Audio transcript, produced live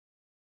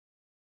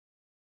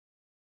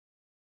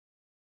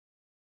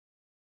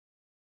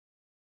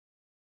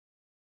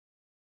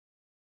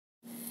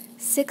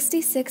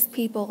66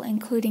 people,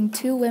 including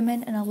 2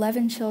 women and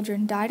 11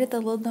 children, died at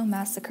the Ludlow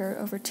Massacre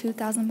over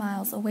 2,000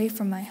 miles away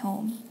from my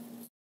home.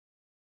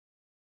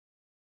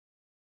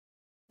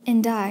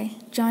 And I,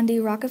 John D.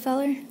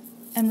 Rockefeller,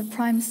 am the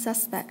prime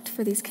suspect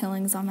for these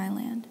killings on my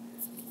land.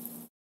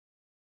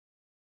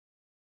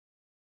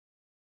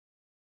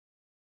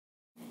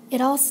 It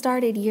all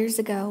started years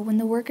ago when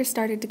the workers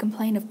started to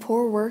complain of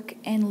poor work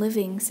and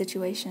living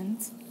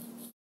situations.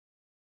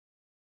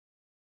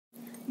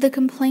 The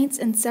complaints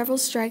and several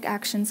strike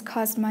actions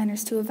caused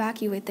miners to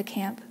evacuate the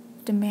camp,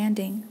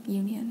 demanding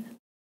union.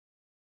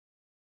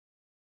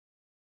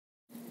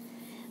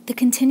 The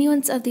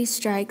continuance of these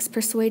strikes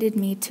persuaded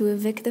me to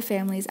evict the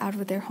families out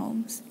of their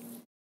homes.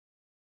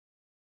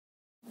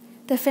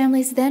 The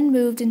families then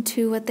moved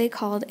into what they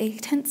called a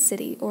tent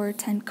city or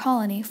tent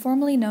colony,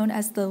 formerly known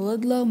as the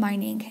Ludlow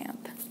mining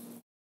camp.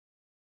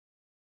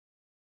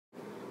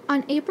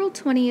 On April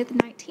 20th,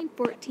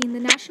 1914, the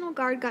National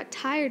Guard got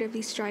tired of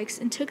these strikes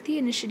and took the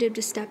initiative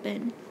to step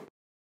in.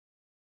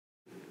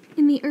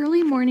 In the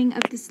early morning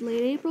of this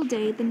late April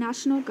day, the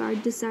National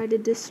Guard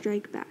decided to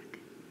strike back.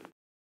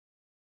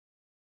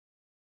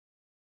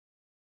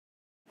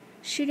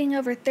 Shooting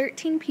over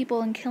 13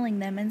 people and killing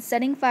them and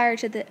setting fire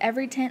to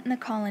every tent in the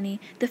colony,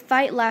 the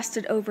fight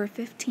lasted over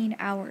 15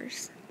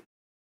 hours.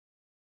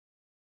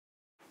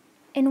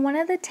 In one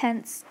of the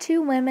tents,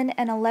 2 women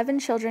and 11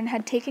 children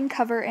had taken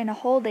cover in a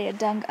hole they had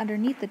dug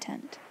underneath the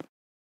tent.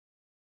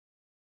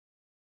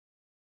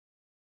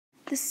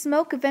 The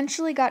smoke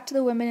eventually got to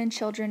the women and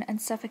children and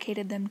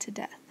suffocated them to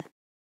death.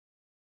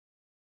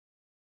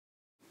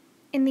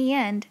 In the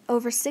end,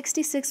 over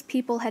 66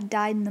 people had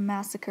died in the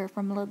massacre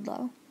from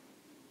Ludlow.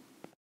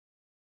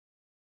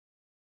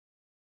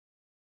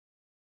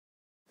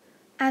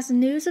 As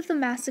news of the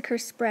massacre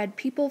spread,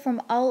 people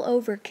from all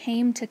over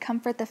came to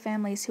comfort the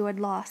families who had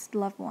lost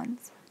loved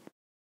ones.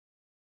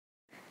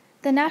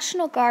 The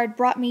National Guard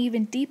brought me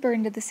even deeper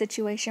into the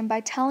situation by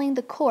telling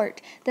the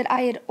court that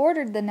I had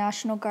ordered the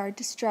National Guard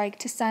to strike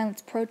to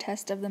silence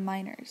protest of the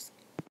miners.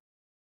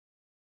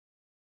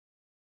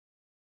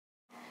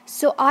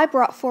 So I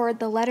brought forward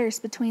the letters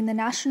between the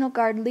National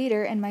Guard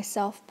leader and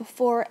myself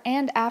before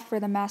and after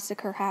the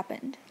massacre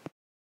happened.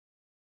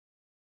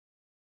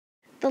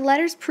 The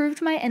letters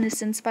proved my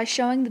innocence by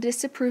showing the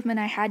disapproval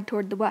I had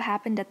toward what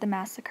happened at the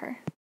massacre.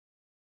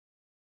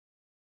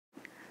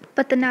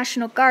 But the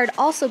National Guard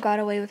also got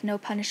away with no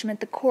punishment,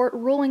 the court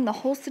ruling the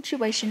whole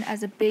situation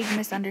as a big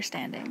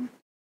misunderstanding.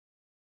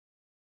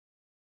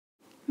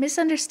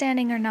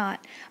 Misunderstanding or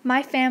not,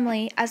 my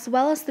family, as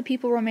well as the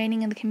people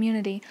remaining in the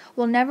community,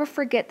 will never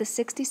forget the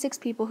 66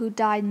 people who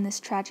died in this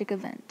tragic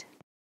event.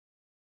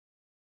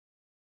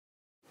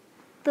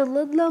 The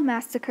Ludlow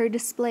Massacre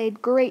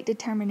displayed great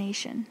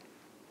determination.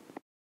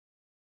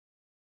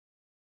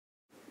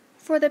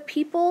 For the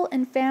people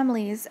and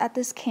families at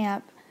this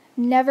camp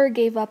never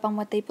gave up on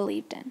what they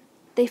believed in.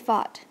 They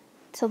fought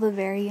till the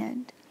very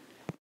end.